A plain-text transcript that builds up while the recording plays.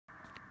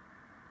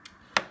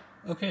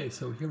Okay,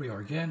 so here we are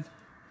again.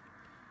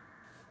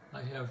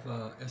 I have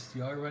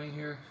SDR running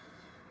here,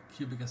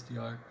 cubic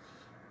SDR,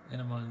 and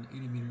I'm on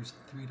 80 meters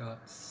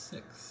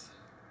 3.6.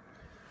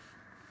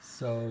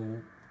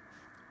 So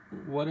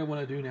what I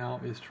want to do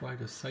now is try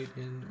to sight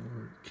in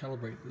or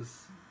calibrate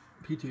this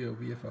PTO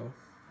VFO.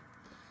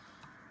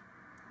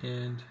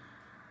 And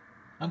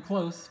I'm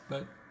close,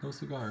 but no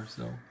cigar,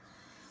 so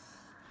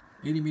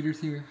 80 meters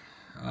here.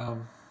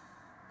 I'm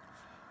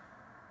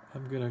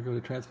gonna go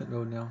to transmit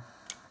mode now.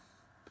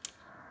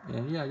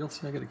 And yeah, you'll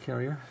see I get a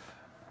carrier.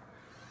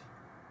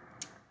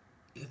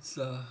 It's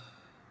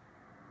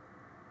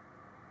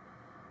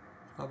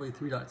probably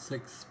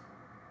 3.6,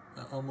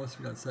 almost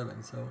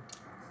 3.7.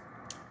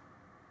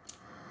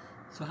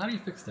 So how do you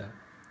fix that?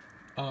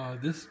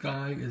 This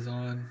guy is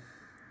on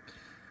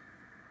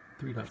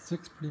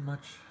 3.6 pretty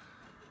much.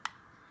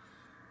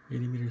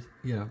 80 meters.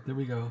 Yeah, there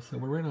we go. So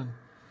we're right on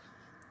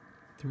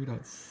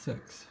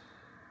 3.6.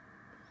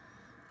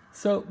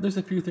 So there's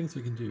a few things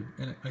we can do,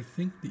 and I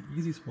think the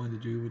easiest one to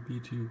do would be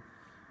to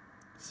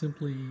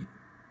simply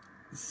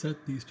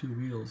set these two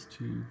wheels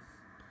to,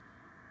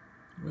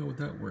 well, would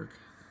that work?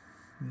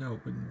 No,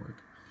 it wouldn't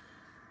work.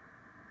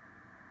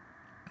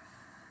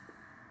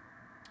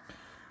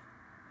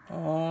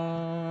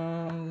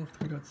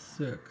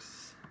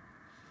 3.6,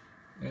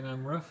 and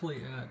I'm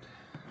roughly at,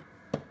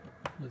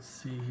 let's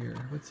see here,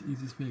 what's the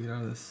easiest way to get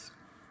out of this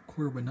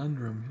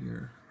conundrum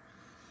here?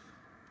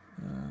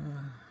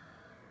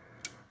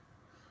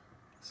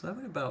 So I'm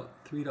at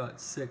about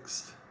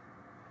 3.6,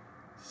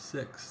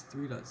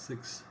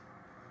 3.6,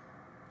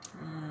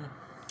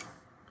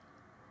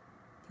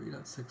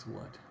 3.6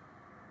 what?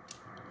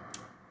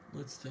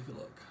 Let's take a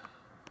look.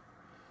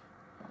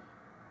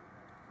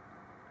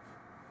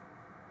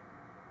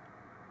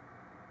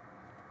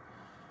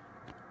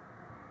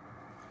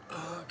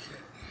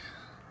 Okay.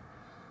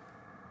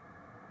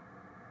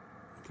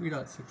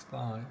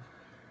 3.65.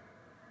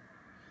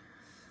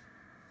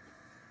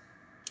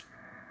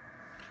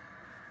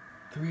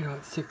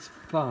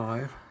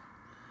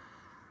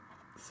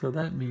 So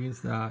that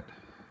means that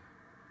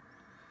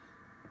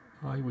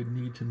I would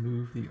need to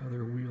move the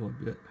other wheel a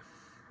bit.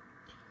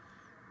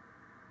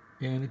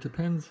 And it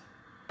depends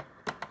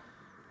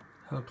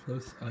how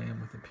close I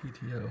am with the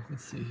PTO.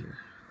 Let's see here.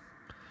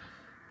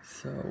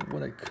 So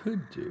what I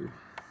could do,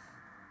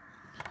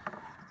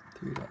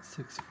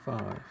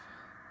 3.65.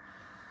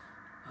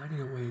 I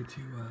need a way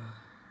to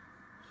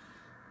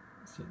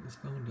set this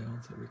phone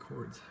down so it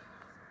records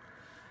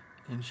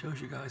and shows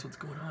you guys what's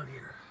going on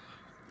here.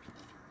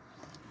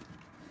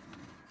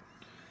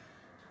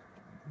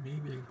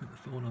 Maybe I can put the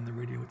phone on the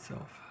radio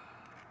itself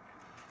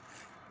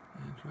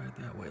and try it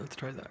that way. Let's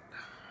try that.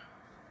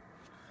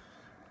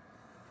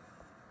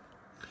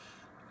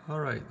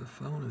 Alright, the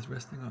phone is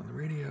resting on the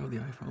radio, the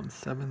iPhone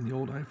 7, the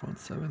old iPhone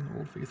 7, the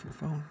old faithful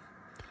phone.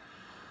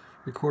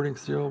 Recording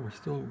still, we're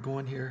still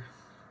going here.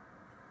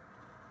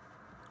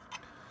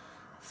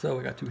 So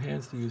I got two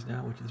hands to use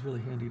now, which is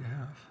really handy to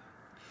have.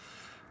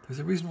 There's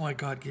a reason why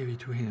God gave you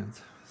two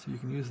hands, so you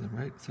can use them,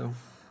 right? So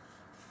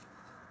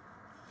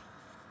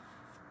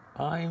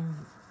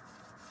I'm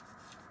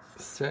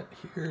set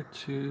here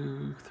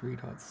to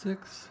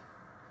 3.6,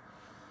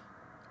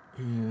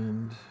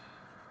 and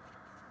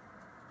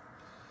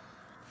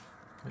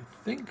I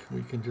think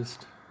we can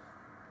just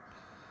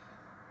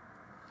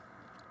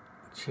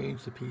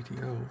change the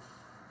PTO.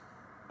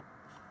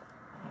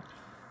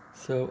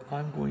 So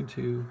I'm going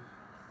to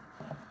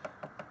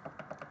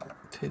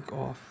take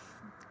off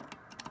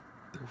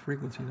the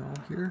frequency knob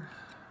here.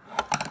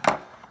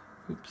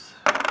 Oops.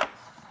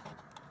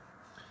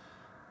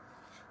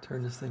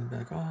 Turn this thing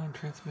back on,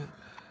 transmit.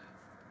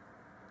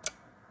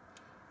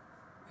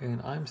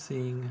 And I'm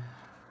seeing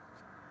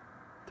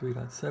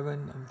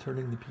 3.7. I'm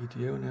turning the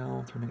PTO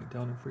now, turning it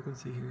down in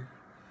frequency here.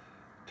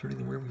 Turning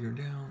the worm gear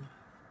down.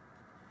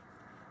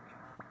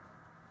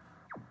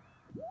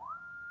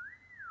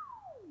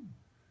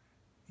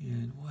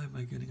 And why am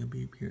I getting a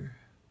beep here?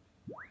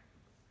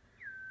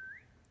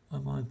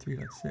 I'm on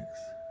 3.6.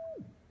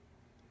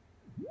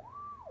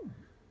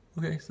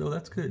 Okay, so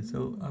that's good.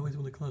 So I was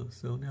really close.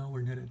 So now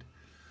we're netted.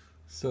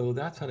 So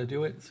that's how to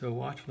do it. So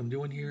watch what I'm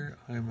doing here.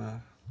 I'm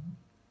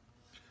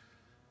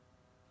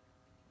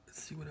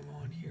let's see what I'm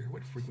on here.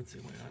 What frequency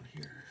am I on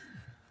here?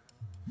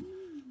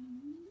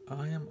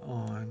 I am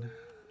on,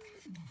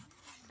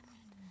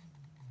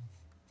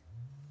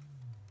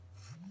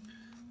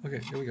 okay,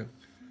 here we go.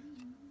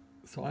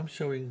 So I'm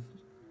showing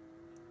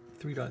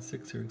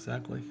 3.6 here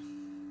exactly.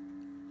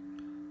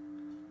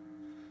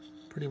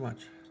 Pretty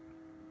much.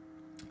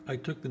 I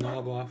took the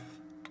knob off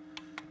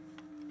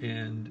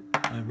and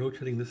I'm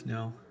rotating this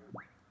now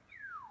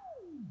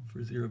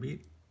for 0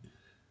 beat.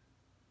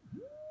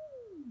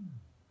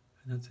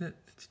 And that's it,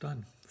 it's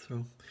done.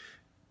 So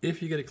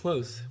if you get it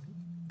close,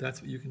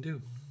 that's what you can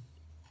do.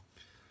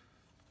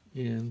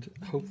 And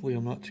hopefully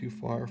I'm not too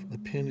far, the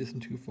pin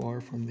isn't too far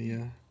from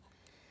the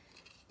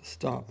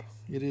stop.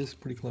 It is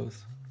pretty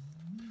close.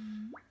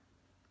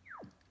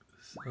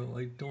 So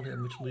I don't have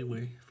much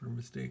leeway for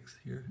mistakes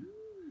here.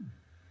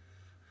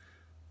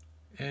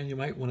 And you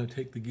might want to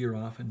take the gear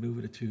off and move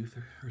it a tooth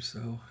or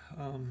so.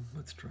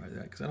 Let's try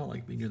that, because I don't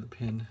like being near the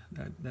pin.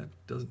 That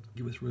doesn't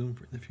give us room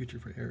in the future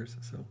for errors.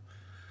 So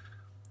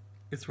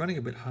it's running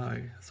a bit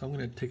high, so I'm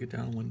going to take it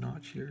down one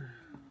notch here.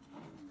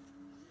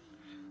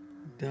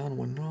 Down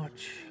one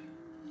notch.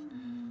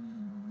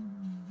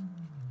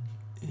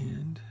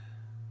 And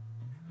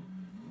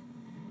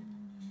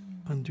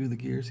undo the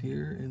gears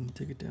here and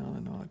take it down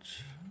a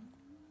notch.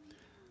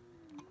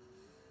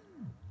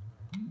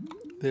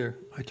 There,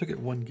 I took it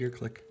one gear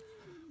click.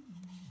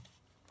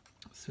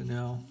 So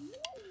now,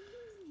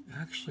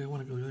 actually I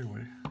want to go the other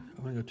way.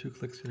 I want to go 2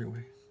 clicks the other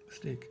way.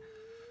 Mistake.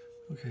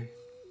 Okay.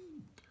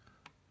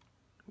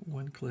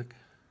 1 click,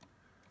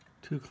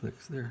 2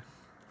 clicks, there.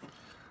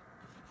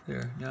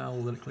 There, now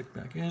we'll let it click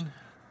back in.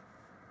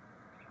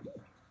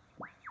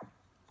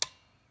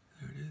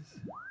 There it is.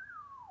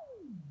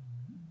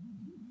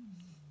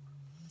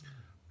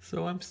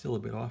 So I'm still a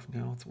bit off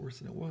now, it's worse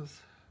than it was.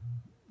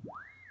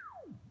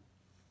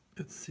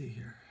 Let's see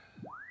here.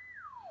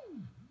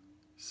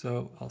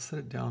 So I'll set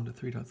it down to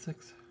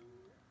 3.6.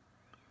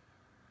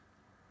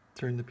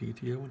 Turn the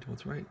PTO until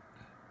it's right.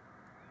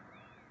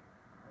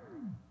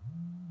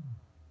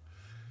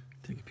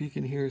 Take a peek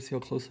in here, see how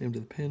close I am to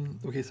the pin.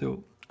 Okay,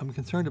 so I'm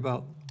concerned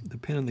about the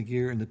pin on the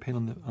gear and the pin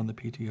on the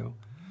PTO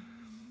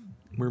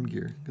worm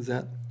gear, because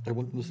I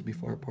want those to be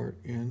far apart,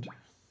 and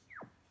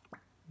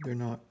they're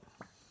not.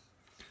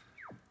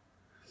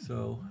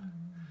 So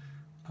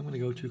I'm going to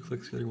go 2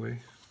 clicks the other way.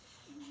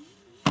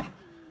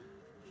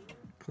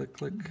 Click,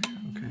 click.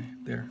 Okay,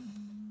 there.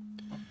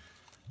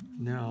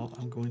 Now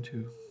I'm going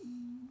to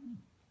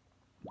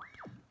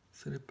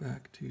set it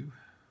back to,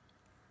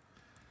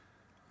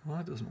 well,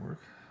 that doesn't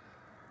work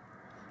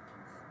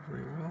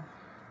very well.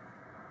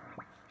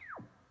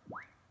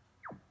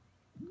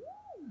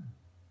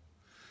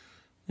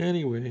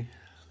 Anyway,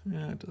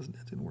 yeah, it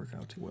didn't work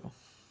out too well.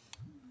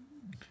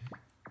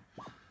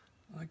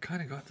 I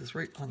kind of got this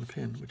right on the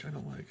pin, which I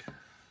don't like.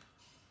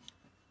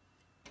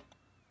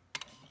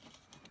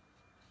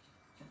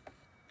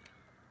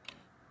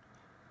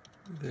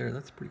 There,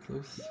 that's pretty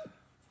close.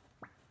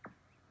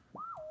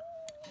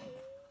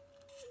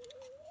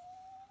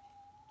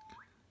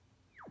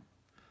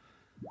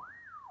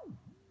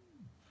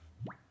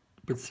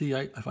 But see,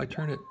 if I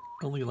turn it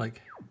only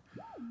like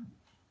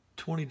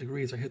 20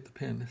 degrees, I hit the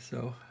pin,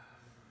 so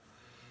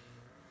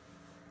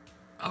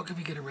how can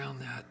we get around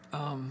that?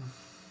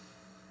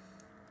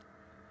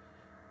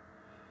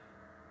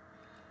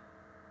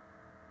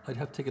 I'd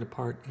have to take it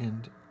apart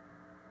and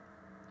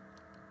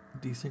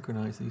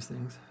desynchronize these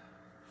things,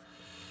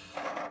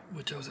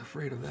 which I was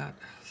afraid of that,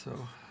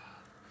 so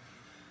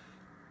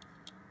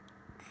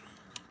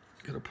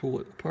gotta pull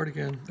it apart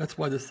again. That's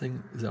why this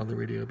thing is out of the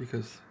radio,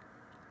 because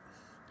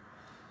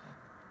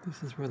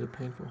this is rather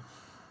painful.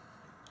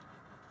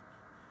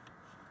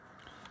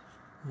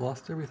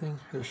 Lost everything,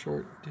 hit a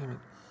short, damn it.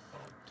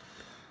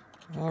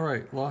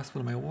 Alright, lost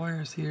one of my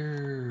wires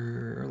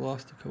here, or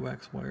lost a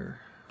coax wire.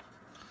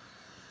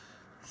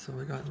 So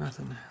I got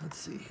nothing. Let's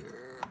see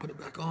here, put it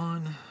back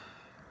on.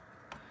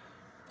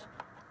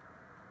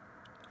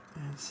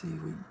 And see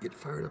if we can get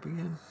fired up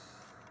again.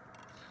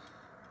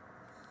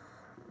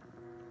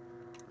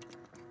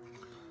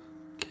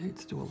 Okay,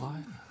 it's still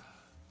alive.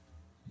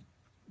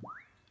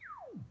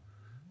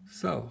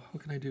 So,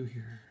 what can I do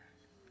here?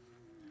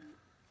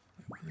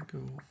 I want to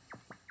go.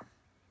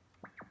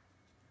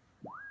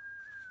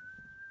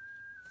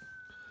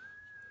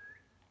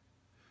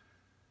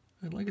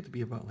 I'd like it to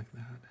be about like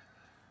that.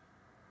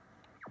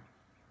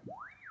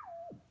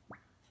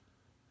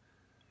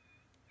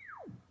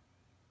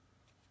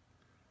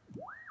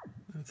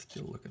 That's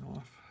still looking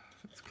off.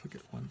 Let's click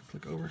it one,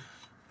 click over.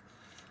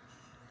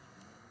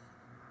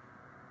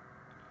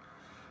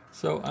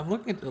 So I'm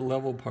looking at the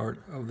level part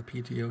of the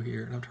PTO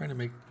here, and I'm trying to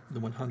make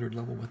the 100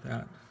 level with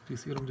that. Do you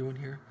see what I'm doing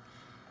here?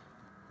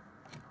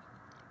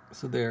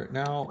 So there,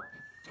 now,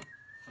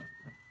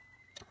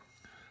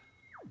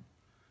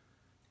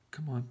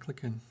 come on,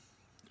 click in.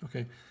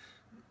 Okay,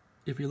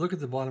 if you look at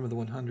the bottom of the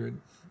 100,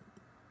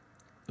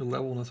 the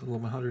levelness of the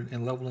 100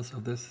 and levelness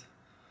of this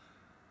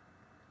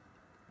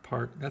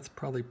part, that's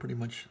probably pretty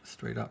much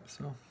straight up.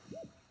 So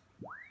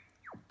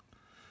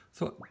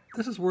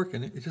this is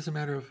working. It's just a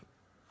matter of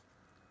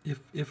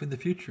if in the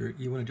future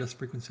you want to adjust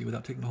frequency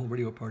without taking the whole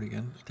radio apart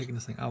again, taking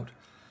this thing out,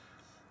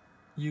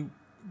 you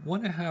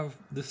want to have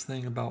this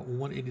thing about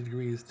 180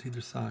 degrees to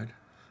either side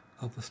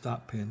of the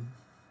stop pin.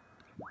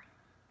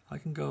 I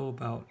can go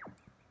about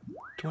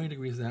 20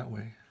 degrees that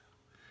way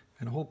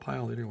and a whole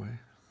pile the other way.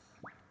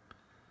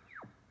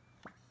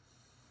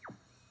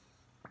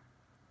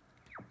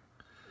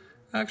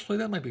 Actually,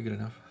 that might be good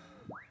enough.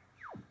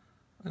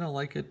 I don't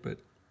like it, but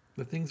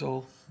the thing's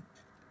all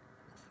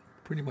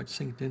pretty much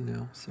synced in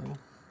now, so.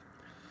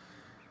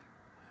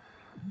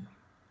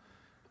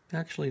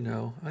 Actually,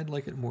 no, I'd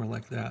like it more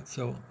like that.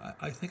 So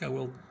I think I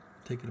will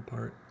take it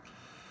apart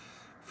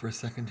for a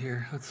second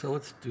here. Let's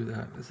do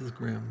that. This is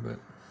grim, but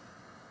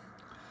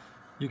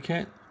you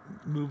can't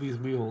move these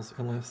wheels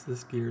unless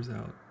this gear's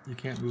out. You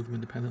can't move them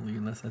independently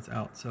unless that's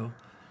out. So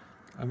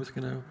I'm just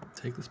going to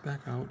take this back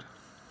out.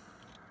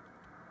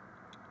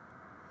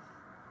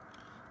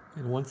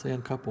 And once they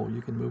uncouple,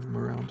 you can move them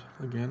around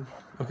again.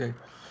 Okay.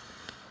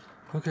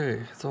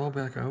 Okay, it's all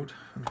back out,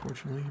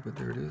 unfortunately, but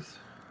there it is.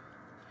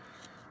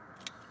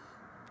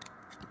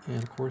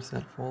 And of course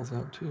that falls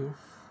out too.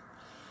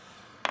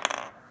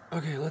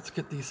 Okay, let's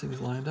get these things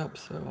lined up.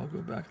 So I'll go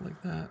back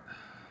like that.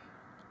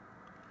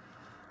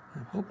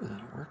 I'm hoping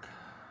that'll work.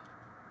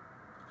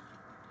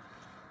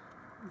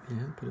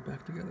 And put it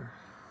back together.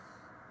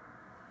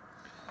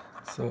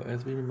 So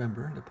as we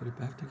remember, to put it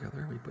back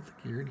together, we put the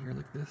gear in here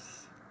like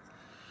this.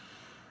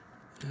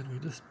 And we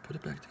just put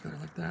it back together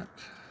like that.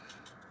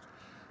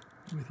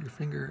 With your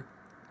finger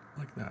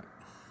like that.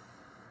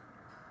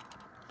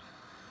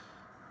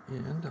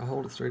 And I'll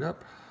hold it straight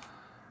up.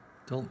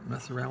 Don't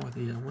mess around with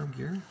the worm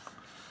gear.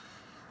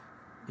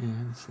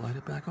 And slide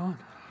it back on.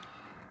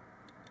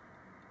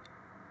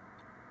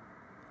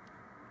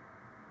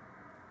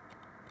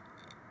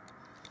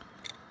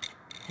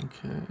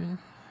 Okay.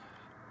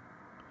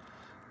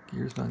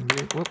 Gear's not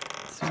engaged. Whoop,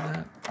 see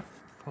that?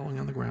 Falling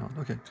on the ground.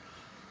 Okay.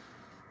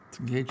 Let's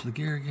engage the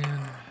gear again.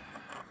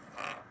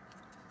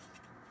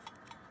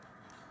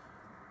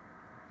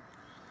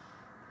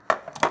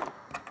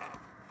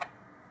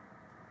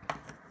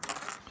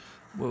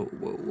 Whoa,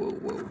 whoa, whoa,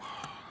 whoa.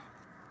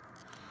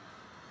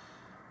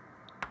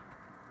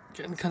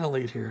 Getting kind of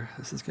late here.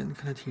 This is getting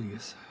kind of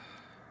tedious.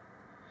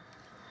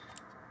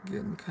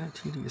 Getting kind of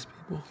tedious,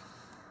 people.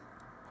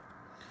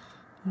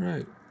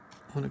 Alright,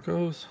 on it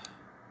goes.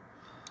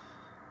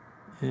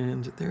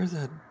 And there's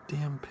that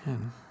damn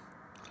pin.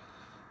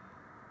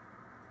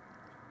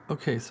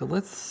 Okay, so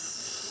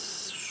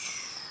let's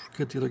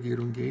get the other gear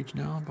to engage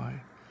now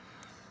by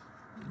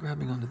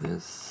grabbing onto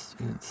this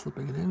and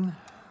slipping it in.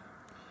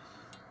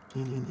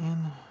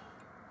 In.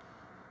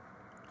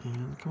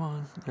 And come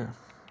on, there.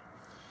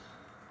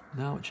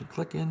 Now it should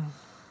click in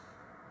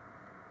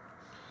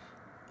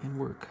and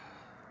work.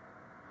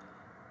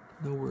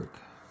 No work.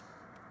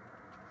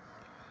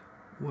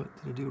 What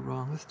did I do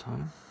wrong this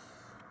time?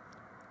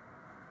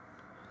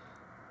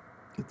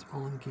 It's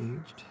all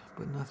engaged,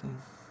 but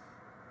nothing.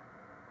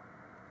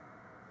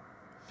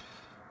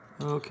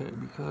 Okay,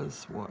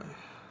 because why?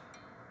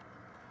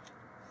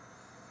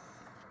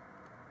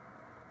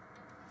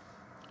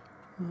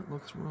 That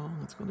looks wrong.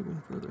 It's going to go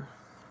in further.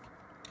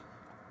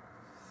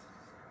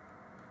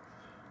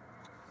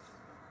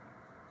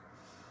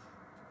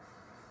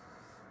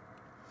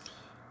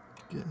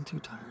 Getting too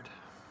tired.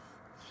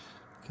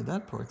 Okay,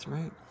 that part's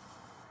right.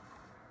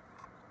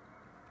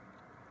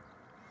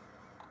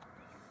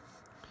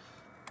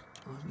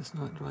 I'm just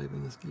not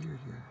driving this gear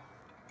here.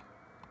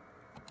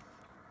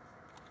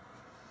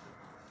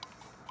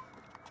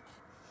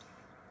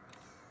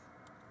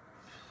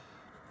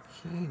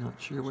 Okay, not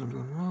sure what I'm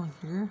doing wrong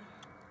here.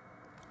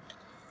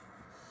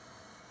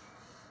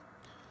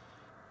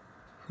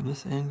 From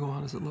this angle,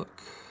 how does it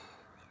look?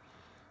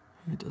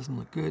 It doesn't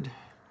look good.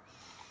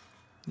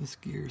 This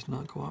gear is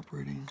not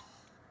cooperating.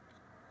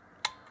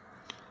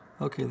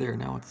 Okay, there,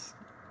 now it's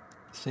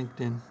synced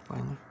in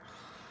finally.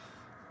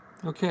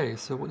 Okay,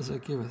 so what does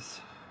that give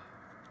us?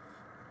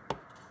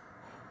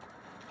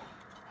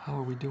 How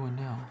are we doing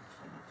now?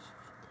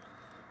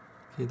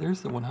 Okay,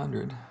 there's the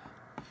 100.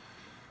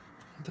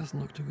 It doesn't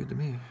look too good to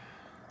me.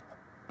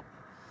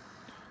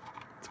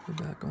 Let's go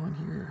back on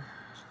here.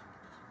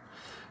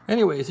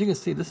 Anyways, you can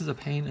see this is a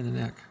pain in the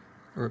neck.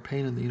 Or a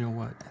pain in the you know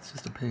what. It's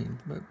just a pain,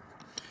 but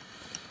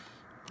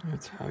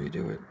that's how you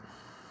do it.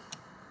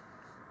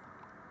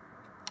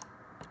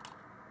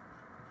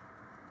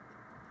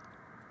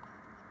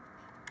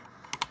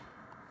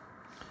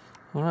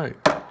 Alright,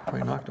 I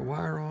knocked a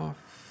wire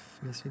off.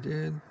 Yes, he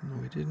did.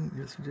 No, he didn't.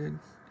 Yes, he did.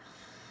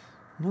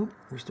 Nope,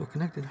 we're still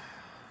connected.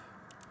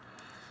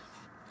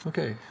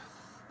 Okay.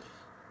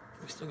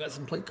 We still got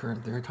some plate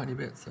current there, a tiny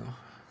bit, so.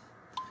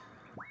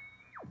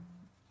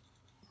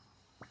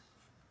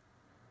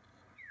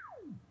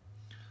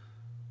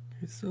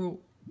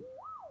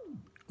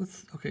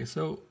 Okay,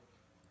 so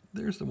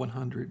there's the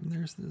 100 and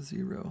there's the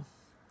 0.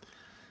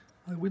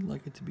 I would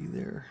like it to be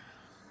there.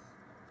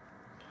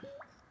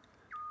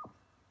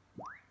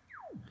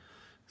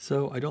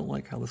 So I don't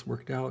like how this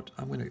worked out.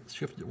 I'm going to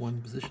shift it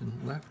one position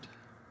left.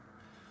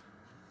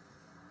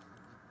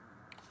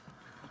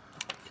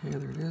 Okay,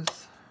 there it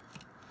is.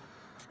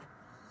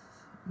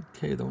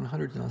 Okay, the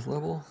 100 now is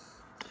level.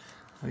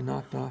 I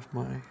knocked off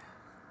my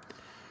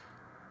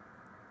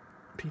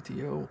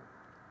PTO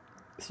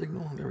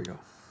signal. There we go.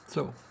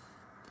 So,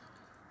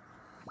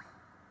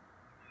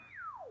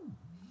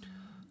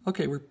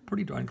 okay, we're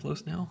pretty darn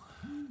close now.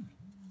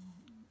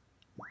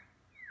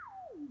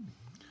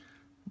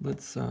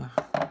 Let's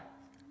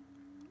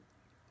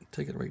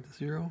take it right to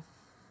 0.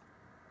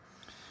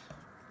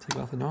 Take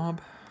off the knob.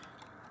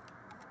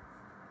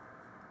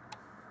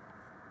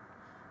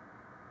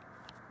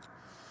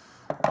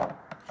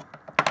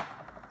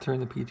 Turn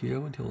the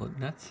PTO until it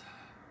nets.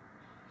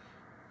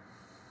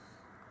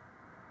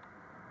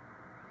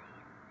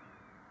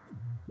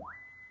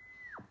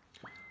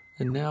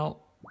 And now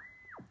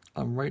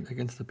I'm right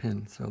against the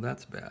pin, so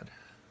that's bad.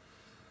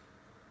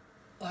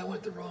 I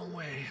went the wrong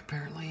way,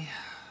 apparently.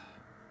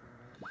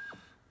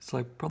 So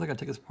I probably got to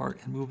take this apart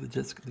and move the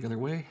disc the other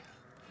way.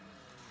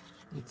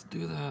 Let's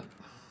do that.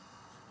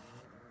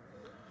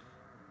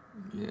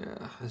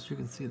 Yeah, as you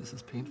can see, this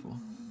is painful.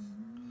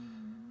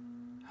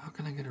 How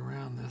can I get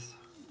around this?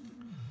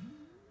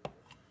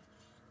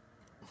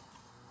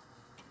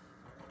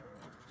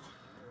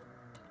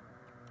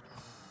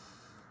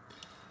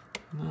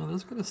 No, this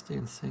is going to stay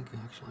in sync,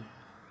 actually.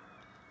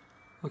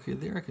 Okay,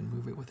 there I can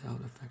move it without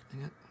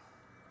affecting it.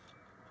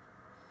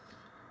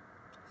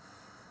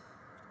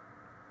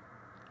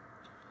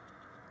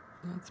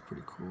 That's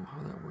pretty cool how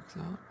that works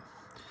out.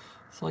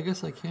 So I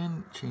guess I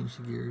can change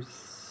the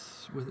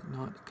gears with it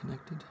not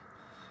connected,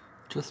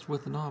 just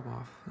with the knob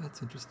off.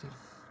 That's interesting.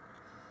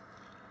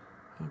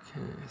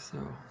 Okay, so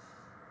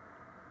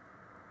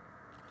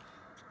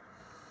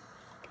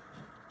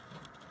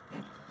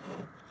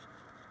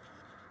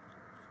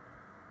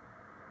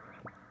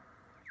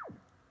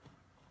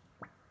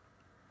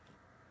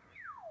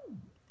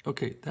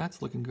okay,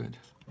 that's looking good.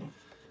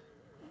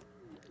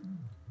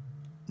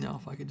 Now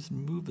if I could just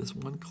move this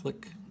one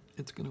click,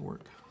 it's going to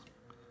work.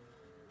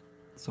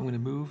 So I'm going to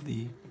move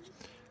the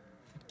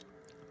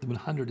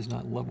 100 is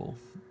not level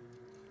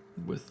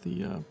with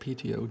the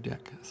PTO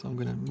deck, so I'm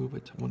going to move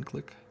it one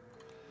click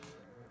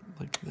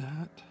like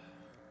that,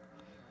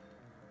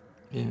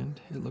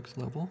 and it looks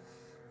level.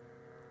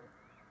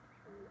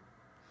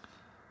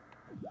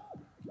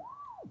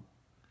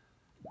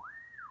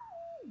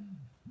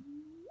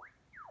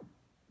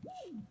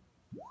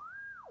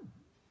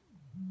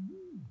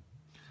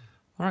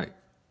 Alright,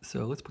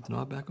 so let's put the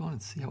knob back on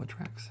and see how it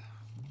tracks.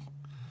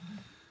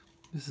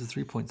 This is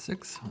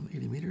 3.6 on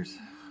 80 meters,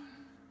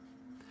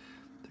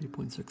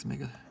 3.6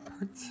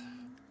 megahertz.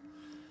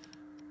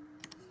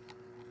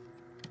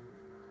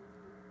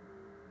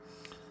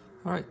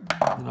 Alright,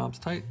 the knob's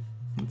tight.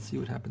 Let's see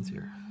what happens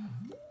here.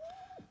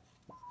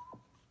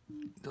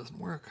 It doesn't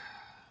work.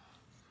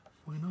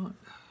 Why not?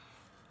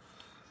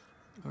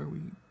 Are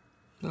we...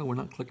 Oh, we're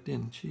not clicked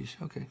in. Sheesh,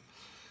 okay.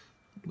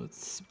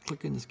 Let's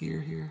click in this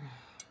gear here.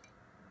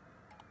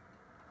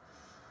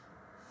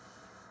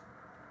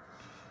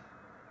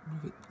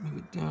 Move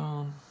it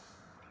down.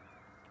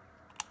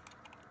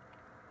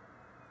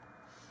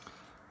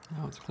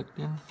 Now it's clicked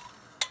in.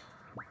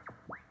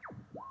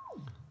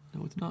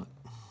 No, it's not.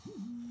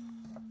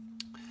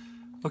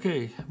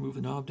 Okay, move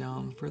the knob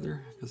down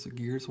further because the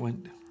gears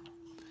went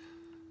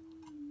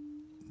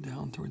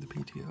down toward the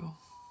PTO.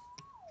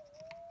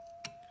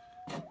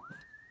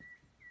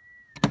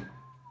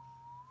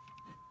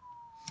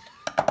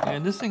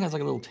 And this thing has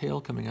like a little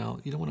tail coming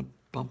out. You don't want to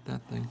bump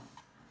that thing.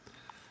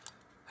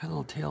 That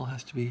little tail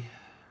has to be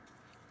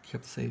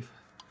kept safe.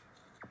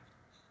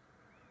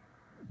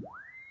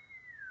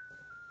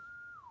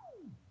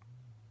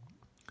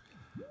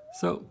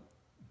 So,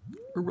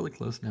 we're really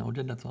close now.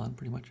 Dead nuts on,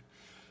 pretty much.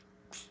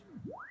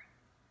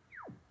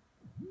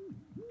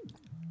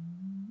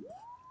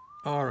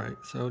 Alright,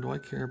 so do I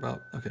care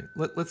about... Okay,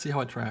 let's see how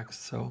it tracks.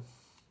 So,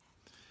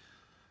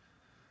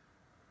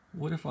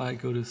 what if I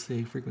go to,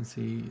 say,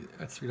 frequency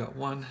at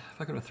 3.1? If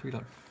I go to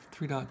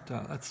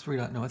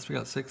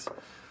 3.6.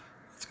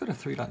 Let's go to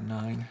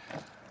 3.9.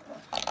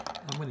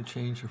 I'm going to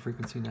change the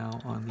frequency now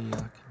on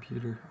the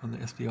computer, on the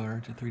SDR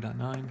to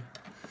 3.9.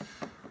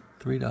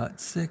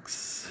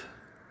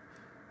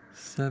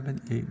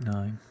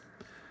 3.6789.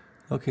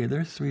 Okay,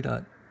 there's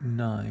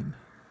 3.9.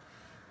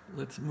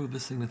 Let's move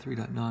this thing to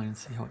 3.9 and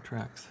see how it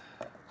tracks.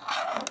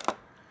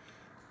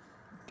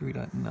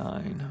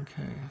 3.9,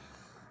 okay.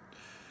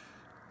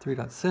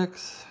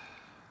 3.6.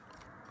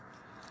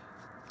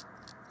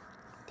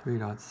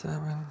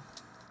 3.7.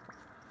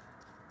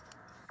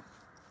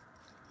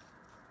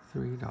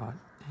 3.8.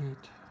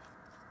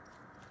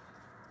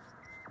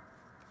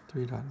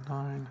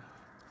 3.9.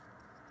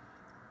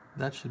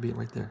 That should be it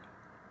right there.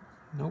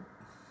 Nope.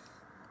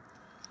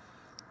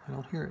 I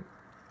don't hear it.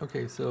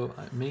 Okay, so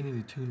I may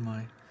need to tune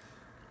my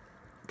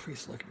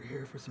pre-selector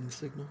here for some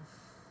signal.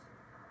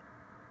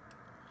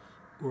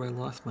 Or I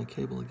lost my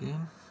cable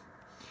again.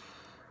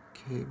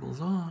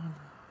 Cable's on.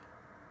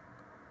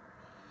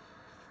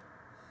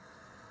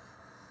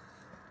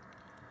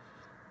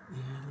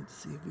 And let's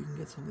see if we can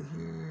get something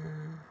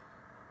here.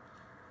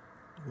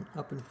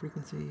 Up in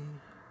frequency.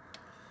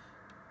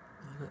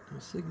 I got no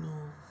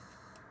signal.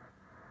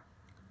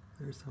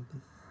 There's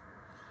something.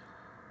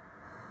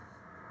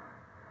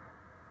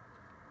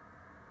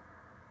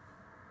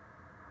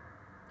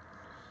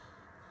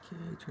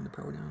 Okay, turn the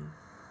power down.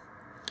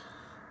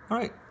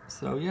 Alright,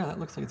 so yeah, that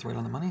looks like it's right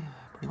on the money,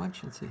 pretty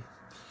much. Let's see.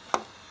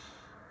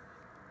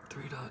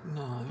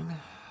 3.9.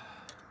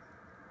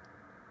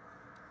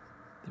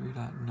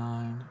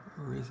 3.9,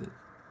 or is it?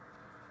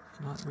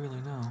 Not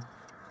really, no.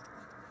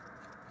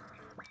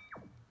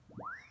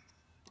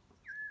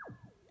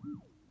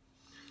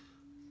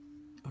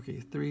 Okay,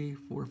 3,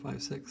 4,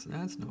 5, 6.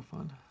 That's no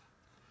fun.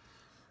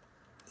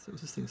 So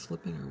is this thing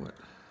slipping or what?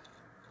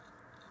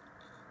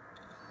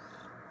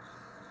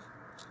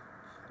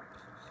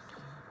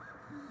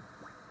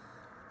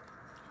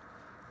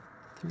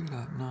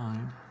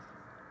 .9.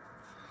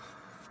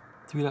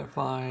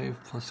 3.5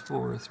 plus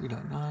 4 is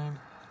 3.9.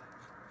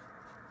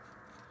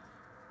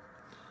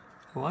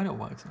 Oh, I know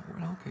why it's not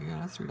working. Okay, yeah,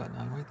 that's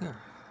 3.9 right there.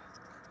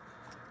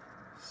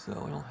 So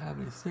I don't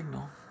have any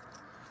signal.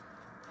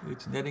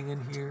 It's netting in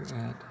here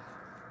at,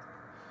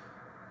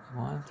 I'm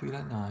on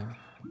 3.9.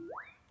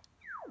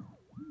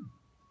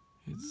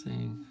 It's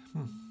saying,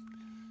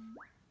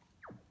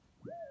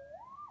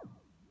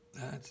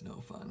 that's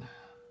no fun.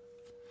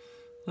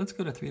 Let's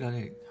go to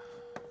 3.8.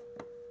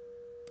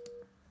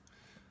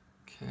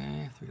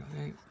 Okay,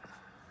 3.8.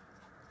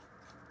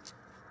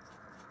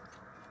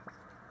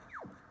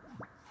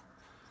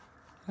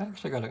 I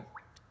actually got a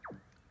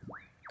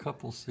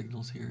couple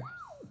signals here.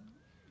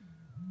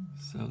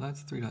 So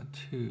that's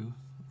 3.2.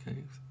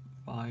 Okay,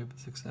 5,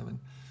 6, 7.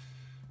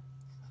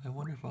 I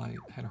wonder if I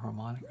had a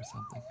harmonic or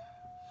something.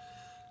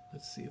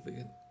 Let's see if we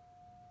can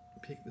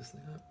pick this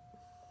thing up.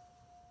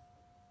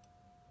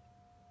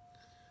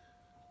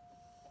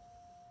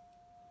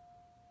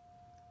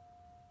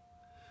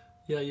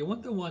 Yeah, you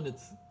want the one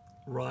that's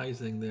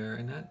rising there,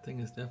 and that thing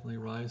is definitely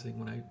rising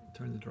when I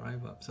turn the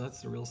drive up. So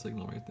that's the real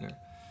signal right there.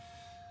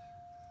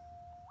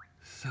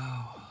 So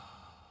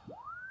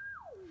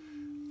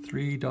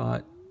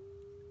 3.8.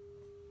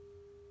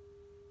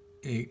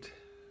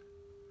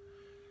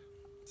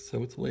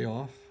 So it's way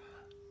off.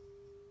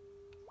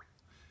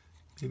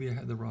 Maybe I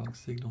had the wrong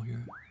signal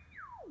here.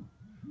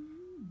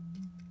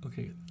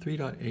 Okay,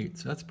 3.8.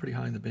 So that's pretty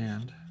high in the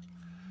band.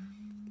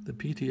 The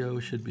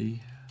PTO should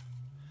be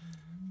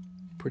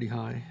pretty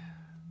high.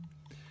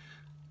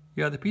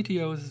 Yeah, the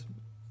PTO is,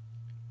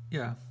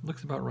 yeah,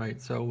 looks about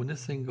right. So when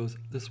this thing goes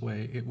this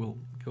way, it will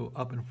go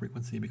up in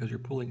frequency because you're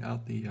pulling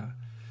out the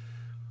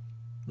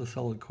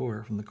solid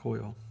core from the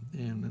coil,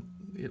 and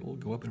it will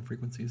go up in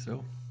frequency.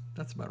 So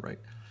that's about right.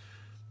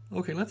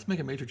 Okay, let's make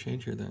a major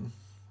change here then.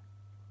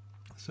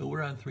 So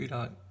we're on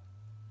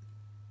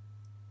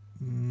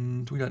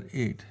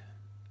 3.8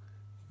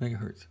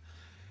 megahertz.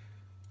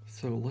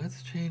 So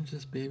let's change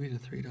this baby to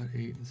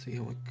 3.8 and see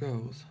how it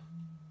goes.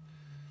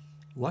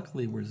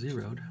 Luckily, we're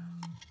zeroed.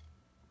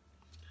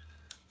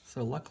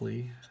 So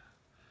luckily,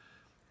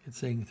 it's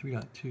saying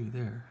 3.2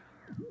 there.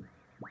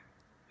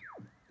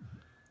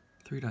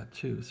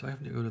 3.2, so I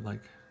have to go to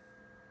like,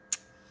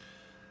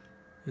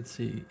 let's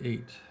see,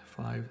 8,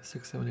 5,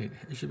 6, 7, 8.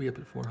 It should be up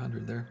at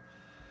 400 there.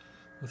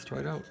 Let's try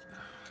it out.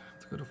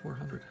 Let's go to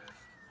 400.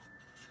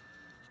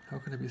 How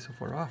can it be so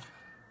far off?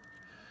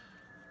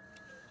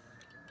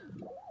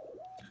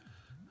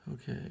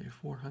 Okay,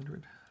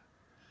 400.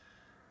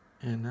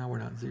 And now we're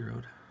not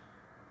zeroed.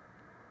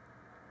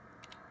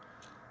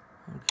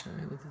 Okay,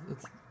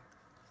 let's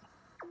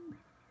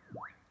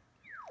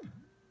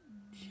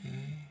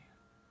okay.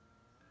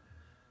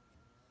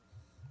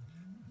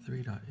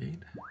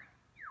 3.8.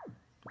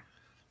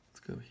 Let's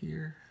go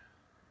here.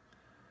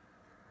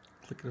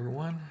 Click it over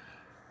 1.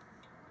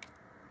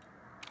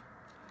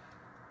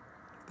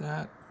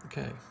 That.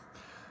 Okay.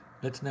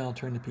 Let's now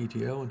turn the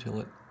PTO until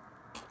it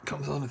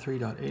comes on to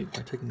 3.8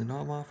 by taking the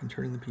knob off and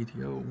turning the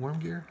PTO warm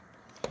gear.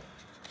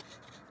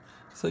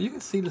 So you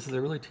can see this is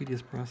a really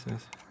tedious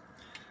process.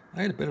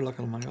 I had better luck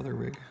on my other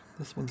rig.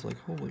 This one's like,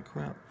 holy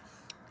crap.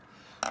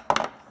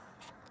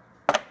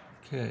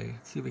 Okay,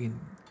 let's see if we can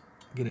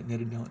get it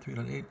netted down at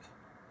 3.8.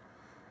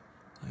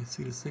 I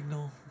see the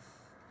signal.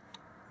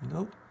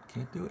 Nope,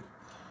 can't do it.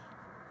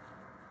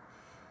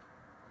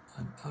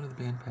 I'm out of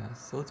the bandpass.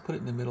 So let's put it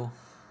in the middle.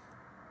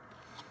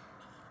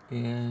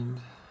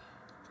 And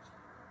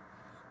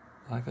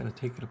I gotta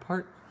take it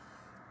apart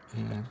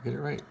and get it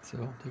right.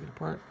 So take it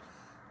apart.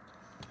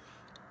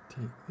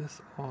 Take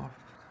this off,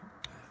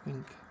 I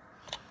think.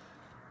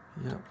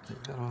 Yep,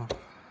 take that off.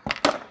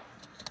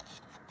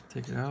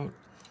 Take it out.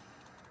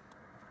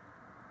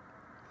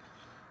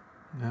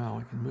 Now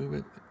I can move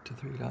it to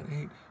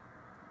 3.8.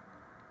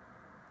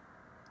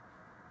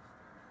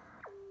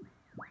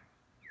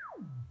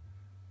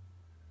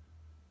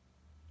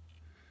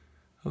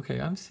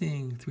 Okay, I'm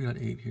seeing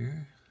 3.8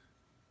 here.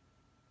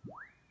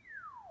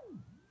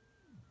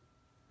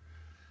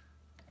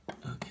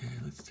 Okay,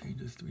 let's change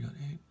this to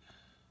 3.8.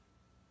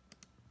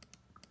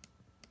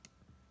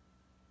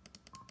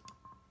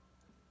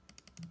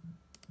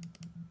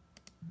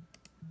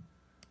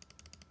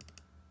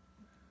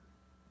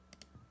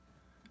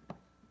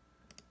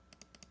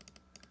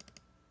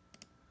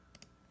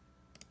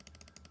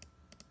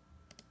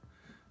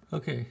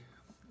 Okay,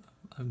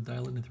 I'm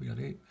dialing in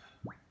 3.8.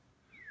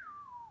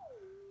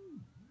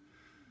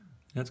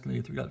 That's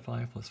going to be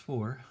 3.5 plus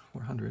 4,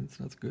 400,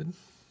 so that's good.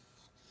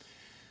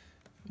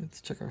 Let's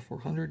check our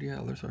 400.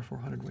 Yeah, there's our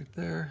 400 right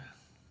there.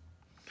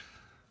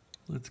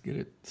 Let's get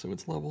it so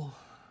it's level.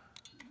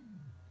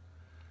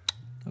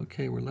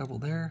 Okay, we're level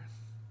there.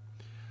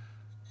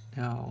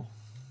 Now,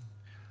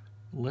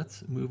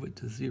 let's move it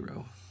to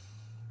 0.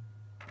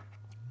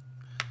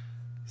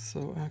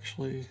 So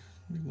actually,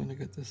 we want to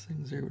get this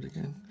thing zeroed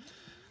again.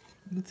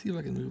 Let's see if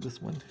I can move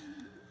this one.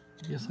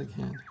 Yes, I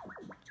can.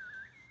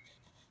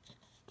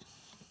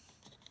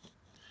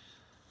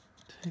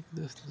 Take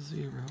this to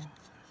 0.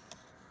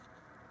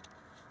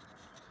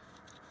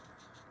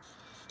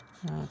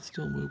 It's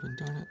still moving,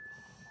 darn it.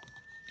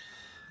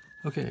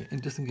 Okay,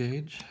 and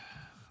disengage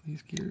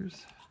these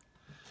gears.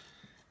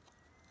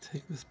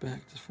 Take this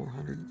back to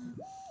 400.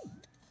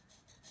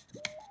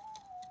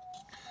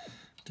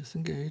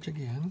 Disengage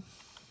again.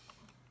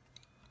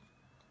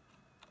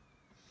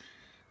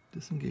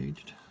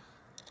 Disengaged.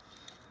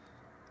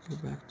 Go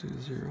back to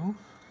 0.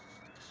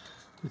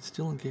 It's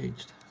still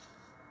engaged.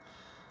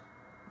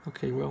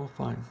 Okay, well,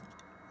 fine.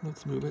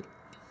 Let's move it.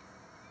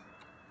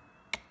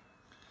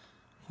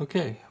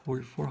 Okay,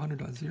 we're at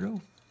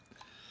 400.0.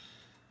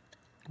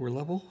 We're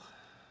level.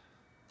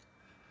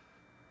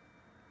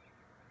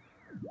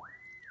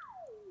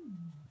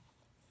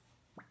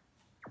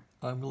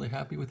 I'm really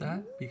happy with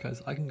that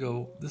because I can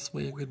go this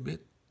way a good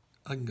bit.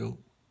 I can go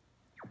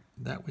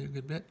that way a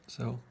good bit.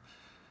 So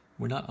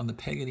we're not on the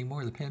peg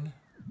anymore, the pin.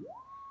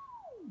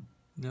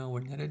 No,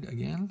 we're netted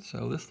again.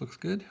 So this looks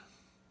good.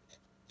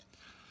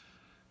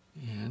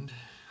 And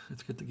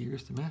let's get the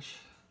gears to mesh.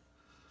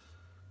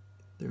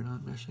 They're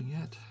not meshing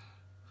yet.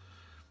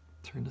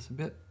 Turn this a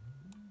bit.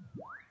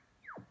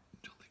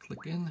 Until they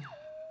click in.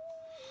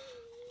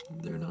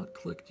 They're not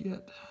clicked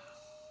yet.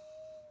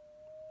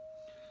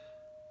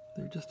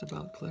 They're just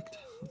about clicked.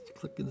 Let's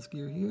click in this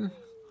gear here.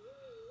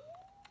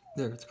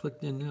 There, it's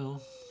clicked in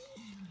now.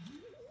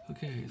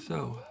 Okay,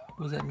 so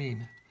what does that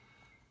mean?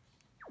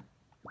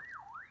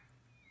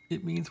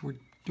 It means we're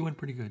doing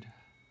pretty good.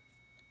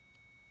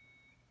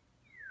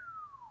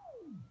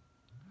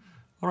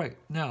 All right,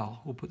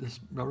 now we'll put this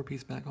rubber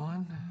piece back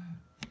on.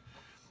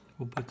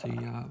 We'll put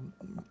the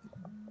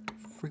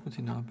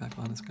frequency knob back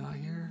on this guy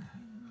here.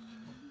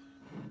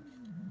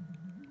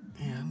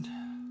 And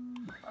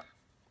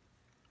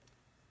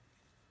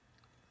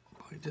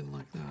I didn't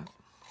like that.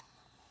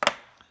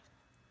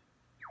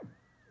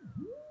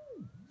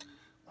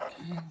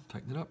 Okay,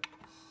 tighten it up.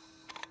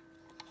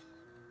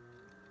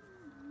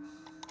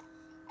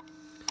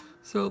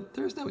 So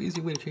there's no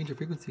easy way to change the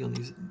frequency on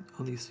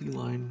these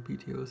C-line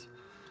PTOs.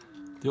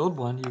 The old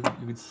one, you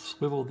could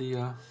swivel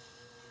the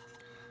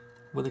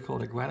what they call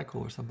it, a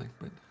radical or something.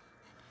 But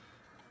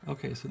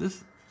okay, so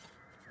this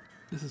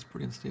is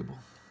pretty unstable.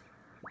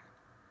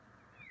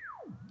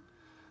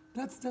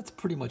 That's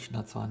pretty much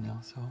nuts on now.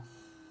 So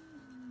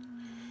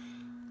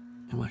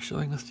am I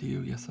showing this to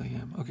you? Yes, I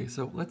am. Okay,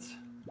 so let's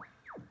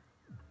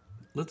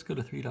go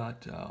to 3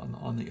 dot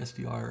on the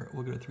SDR.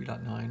 We'll go to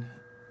 3.9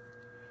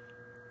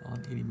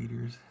 on 80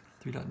 meters.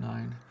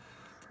 3.9.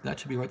 That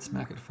should be right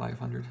smack at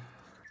 500.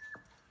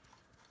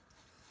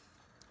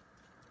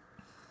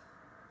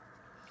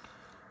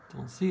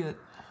 Don't see it.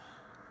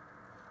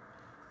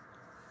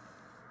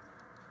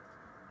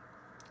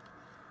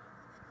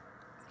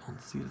 Don't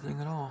see the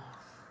thing at all.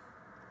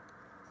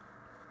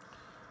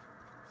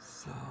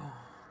 So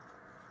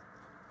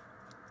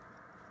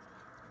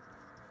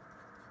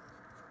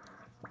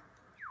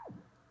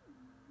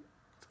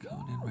it's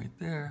coming in right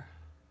there.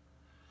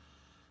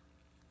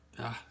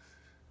 Ah,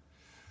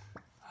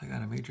 I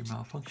got a major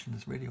malfunction in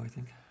this radio, I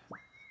think.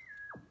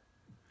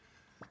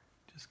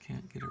 Just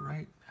can't get it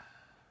right.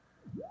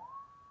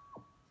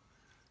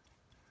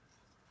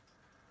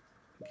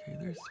 Okay,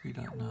 there's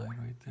 3.9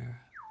 right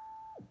there.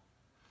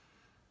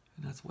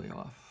 And that's way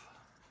off.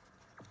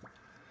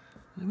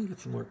 Let me get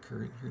some more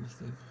current here in this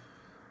thing.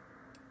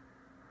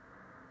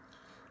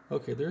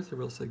 Okay, there's the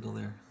real signal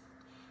there.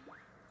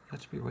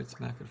 That should be right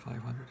smack at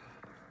 500.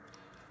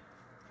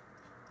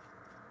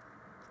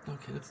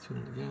 Okay, let's tune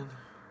it again.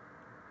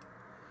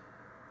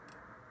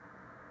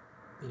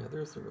 Yeah,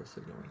 there's the real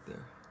signal right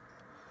there.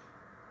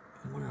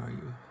 And where are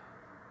you?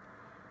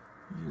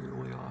 You're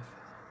way off.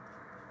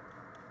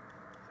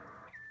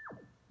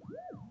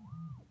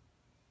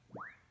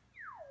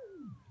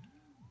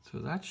 So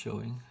that's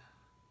showing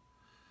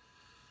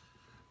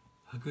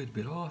a good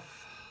bit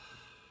off.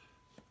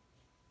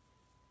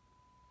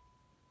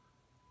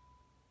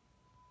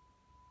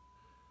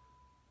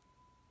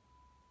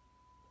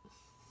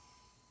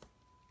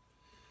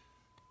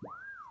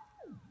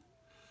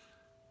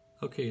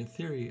 Okay, in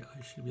theory,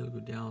 I should be able to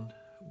go down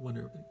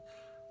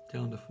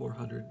down to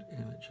 400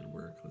 and it should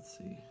work. Let's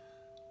see.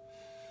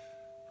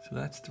 So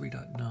that's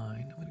 3.9.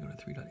 I'm going to go to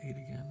 3.8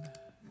 again.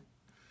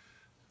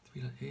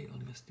 3.8 on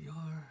the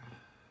SDR.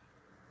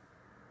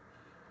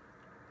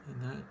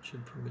 And that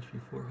should pretty much be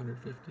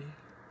 450.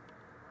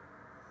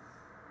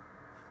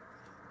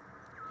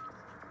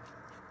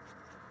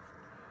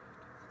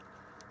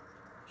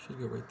 Should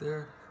go right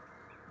there.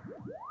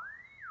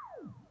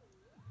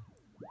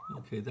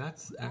 Okay,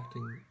 that's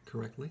acting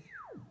correctly.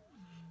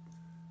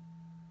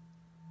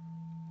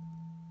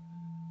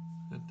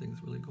 That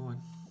thing's really going.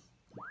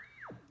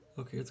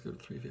 Okay, let's go to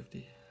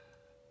 350.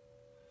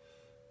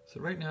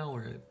 So right now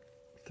we're at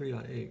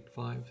 3.8,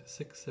 5,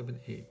 6, 7,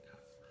 8.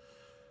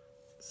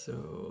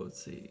 So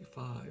let's see,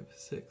 5,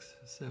 6,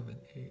 7,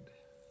 8.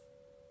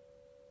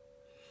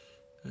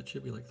 That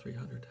should be like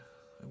 300,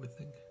 I would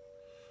think.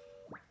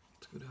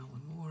 Let's go down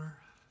one more.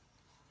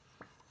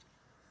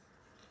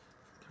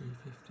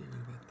 350,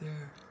 right about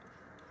there.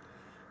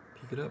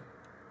 Pick it up.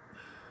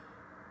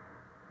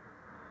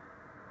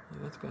 Oh,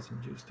 that's got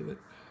some juice to it.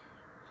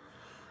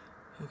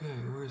 Okay,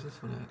 where's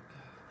this one at?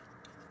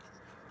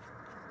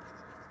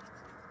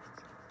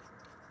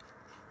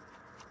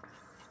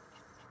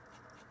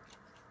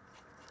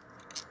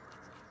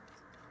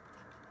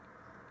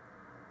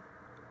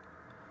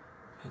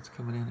 It's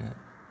coming in at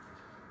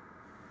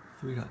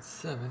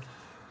 3.7.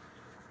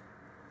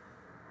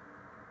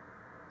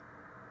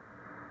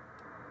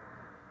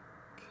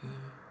 Okay.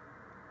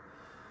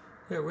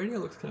 Yeah, radio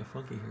looks kind of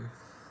funky here.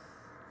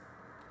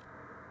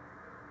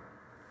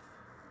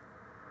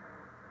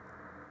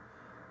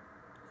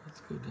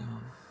 Let's go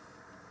down.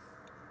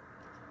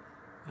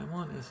 I'm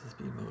on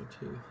SSB mode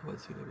too. How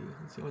about CW?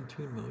 Let's go on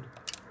tune mode.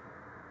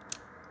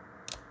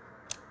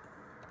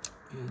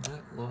 And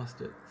that lost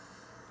it.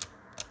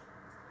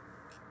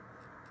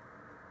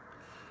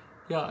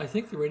 Yeah, I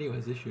think the radio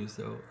has issues,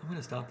 so I'm going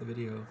to stop the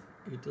video.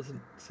 It doesn't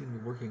seem to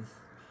be working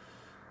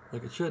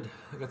like it should.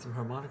 I got some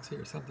harmonics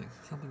here or something.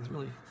 Something's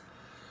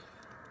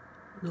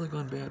really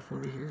gone bad for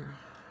me here.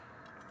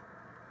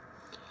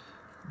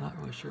 Not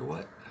really sure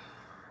what.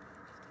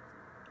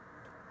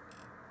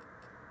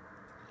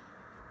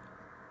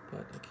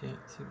 But I can't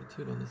seem to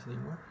tune on this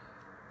anymore.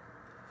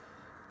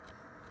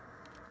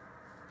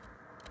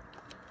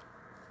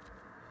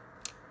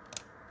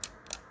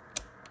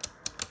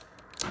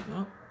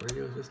 Oh,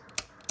 radio's just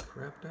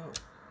crapped out.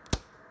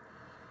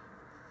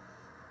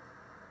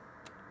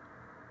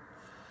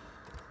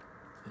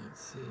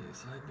 Let's see,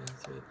 sideband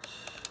switch.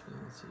 No,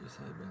 let's see,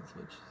 sideband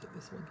switch. Is it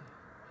this one?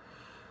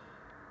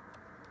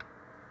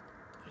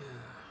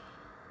 Yeah.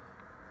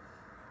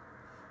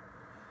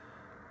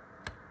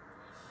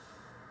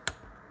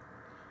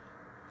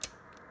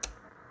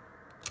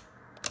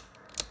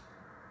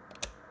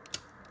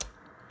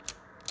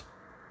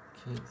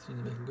 Can't seem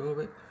to make a go of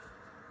it.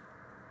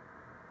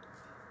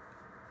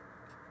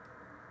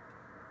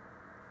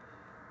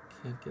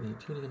 Can't get any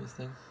tuning on this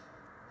thing.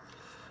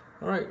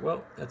 Alright,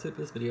 well, that's it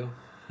for this video.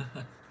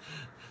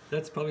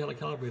 That's probably how to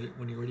calibrate it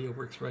when your radio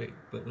works right.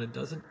 But when it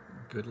doesn't,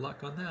 good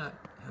luck on that.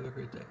 Have a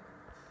great day.